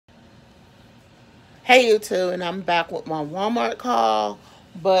Hey YouTube, and I'm back with my Walmart call,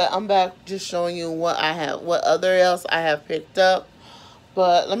 but I'm back just showing you what I have, what other else I have picked up.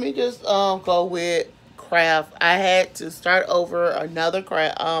 But let me just go with craft. I had to start over another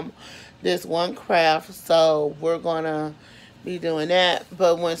craft, this one craft, so we're gonna be doing that.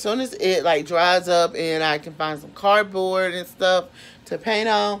 But when as soon as it like dries up and I can find some cardboard and stuff to paint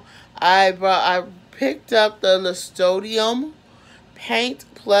on, I picked up the Lustodium Paint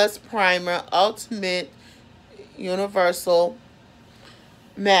Plus Primer Ultimate Universal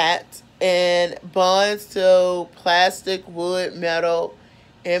Matte and bonds to plastic, wood, metal,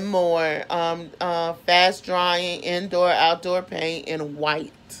 and more. Fast drying indoor outdoor paint in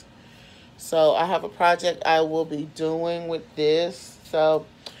white. So I have a project I will be doing with this. So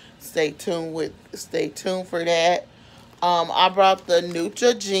stay tuned for that. I brought the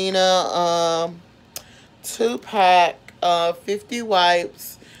Neutrogena 2 pack 50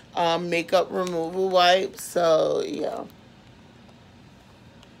 wipes, makeup removal wipes. So yeah,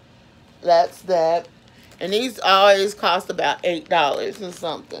 that's that. And these always cost about $8 and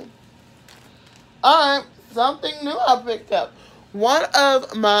something. Alright, something new I picked up. One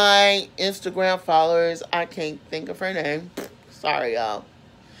of my Instagram followers, I can't think of her name, sorry y'all,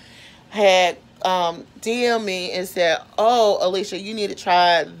 had DM me and said, "Oh, Alicia, you need to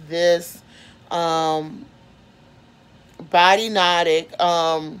try this Body Nautic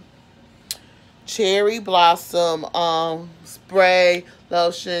cherry blossom spray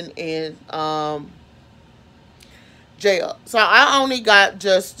lotion and gel." So I only got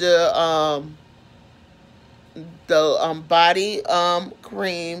just the body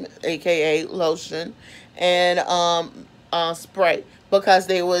cream, aka lotion, and spray, because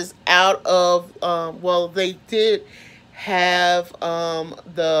they was out of well, they did have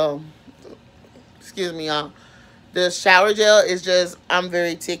the, excuse me y'all, the shower gel is just, I'm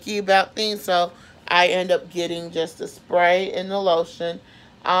very ticky about things, so I end up getting just the spray and the lotion.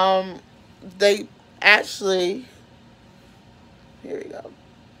 They actually, here we go.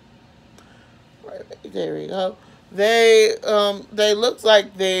 Right there we go. They look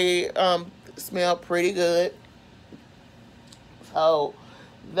like they smell pretty good. So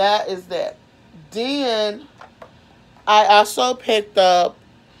that is that. Then I also picked up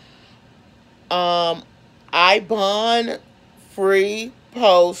Ibon Free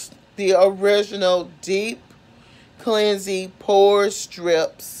Post, the original deep cleansing pore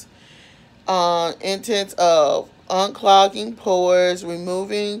strips, intent of unclogging pores,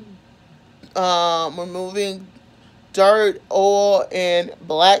 removing dirt, oil, and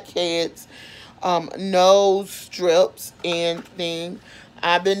blackheads, nose strips and thing.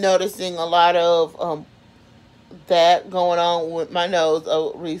 I've been noticing a lot of that going on with my nose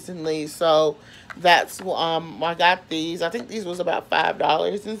recently, so that's I got these. I think these was about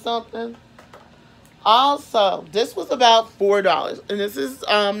 $5 and something. Also, this was about $4, and this is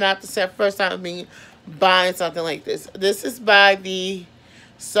not the first time of me buying something like this. This is by the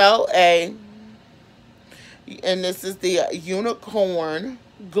So A, and this is the Unicorn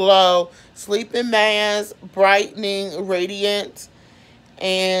Glow Sleeping Mask Brightening Radiant,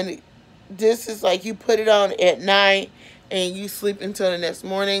 and this is like you put it on at night and you sleep until the next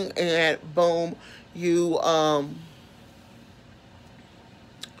morning, and boom, you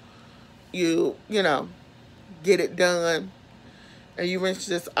know, get it done, and you rinse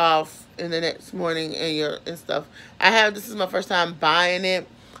this off in the next morning and stuff. This is my first time buying it,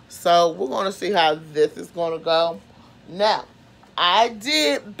 so we're gonna see how this is gonna go. Now, I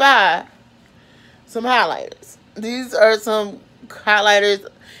did buy some highlighters. These are some highlighters.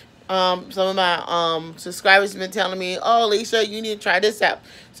 Some of my subscribers have been telling me, "Oh, Alicia, you need to try this out."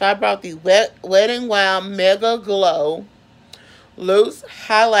 So I brought the Wet n Wild Mega Glow Loose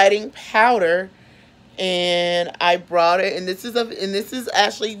Highlighting Powder, and I brought it. And this is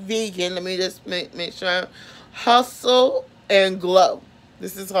actually vegan. Let me just make sure. Hustle and Glow.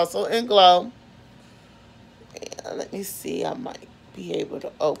 This is Hustle and Glow. And let me see. I might be able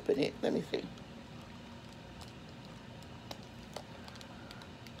to open it. Let me see.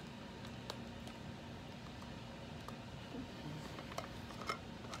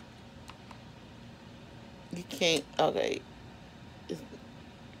 You can't. Okay.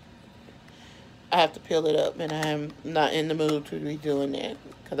 I have to peel it up, and I'm not in the mood to be doing that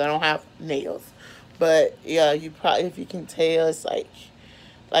because I don't have nails. But yeah, you probably, if you can tell, it's like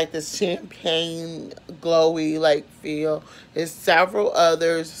this champagne glowy like feel. There's several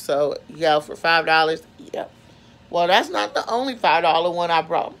others, so yeah, for $5. Yeah. Well, that's not the only $5 one I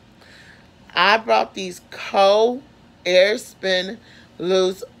brought. I brought these Airspin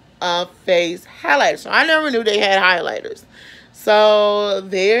Loose face highlighters. So I never knew they had highlighters. So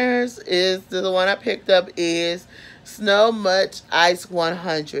theirs is the one I picked up is Snow Much Ice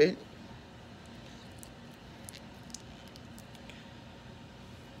 100.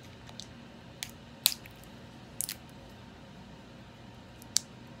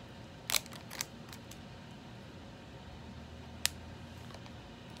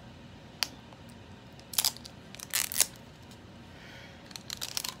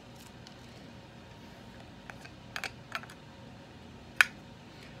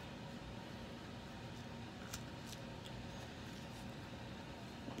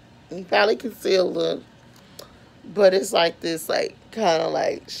 You probably can see a little, but it's like this, like kind of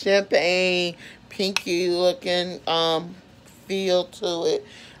like champagne, pinky looking feel to it.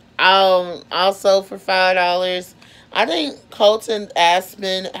 Also for $5, I think Colton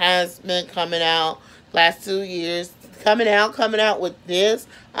Aspen has been coming out last 2 years. Coming out with this.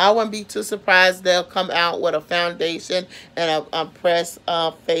 I wouldn't be too surprised they'll come out with a foundation and a pressed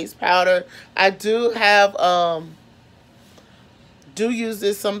face powder. I do use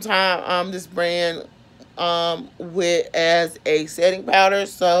this sometime, this brand, with as a setting powder,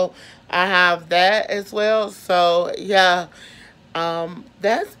 so I have that as well. So yeah,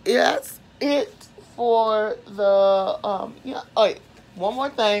 that's it for the yeah. Oh, wait, one more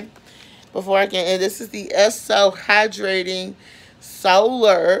thing before I can end. This is the Esso Hydrating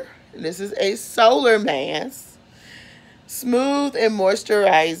Solar. This is a solar mask, smooth and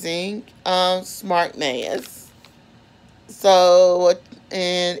moisturizing smart mask. So,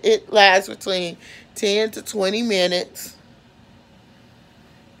 and it lasts between 10 to 20 minutes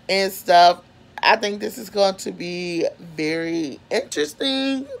and stuff. I think this is going to be very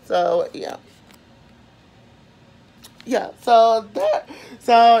interesting. So, yeah. Yeah, so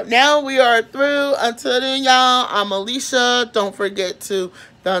now we are through. Until then, y'all, I'm Alicia. Don't forget to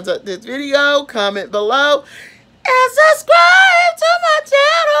thumbs up this video, comment below, and subscribe to my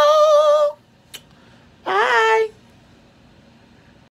channel.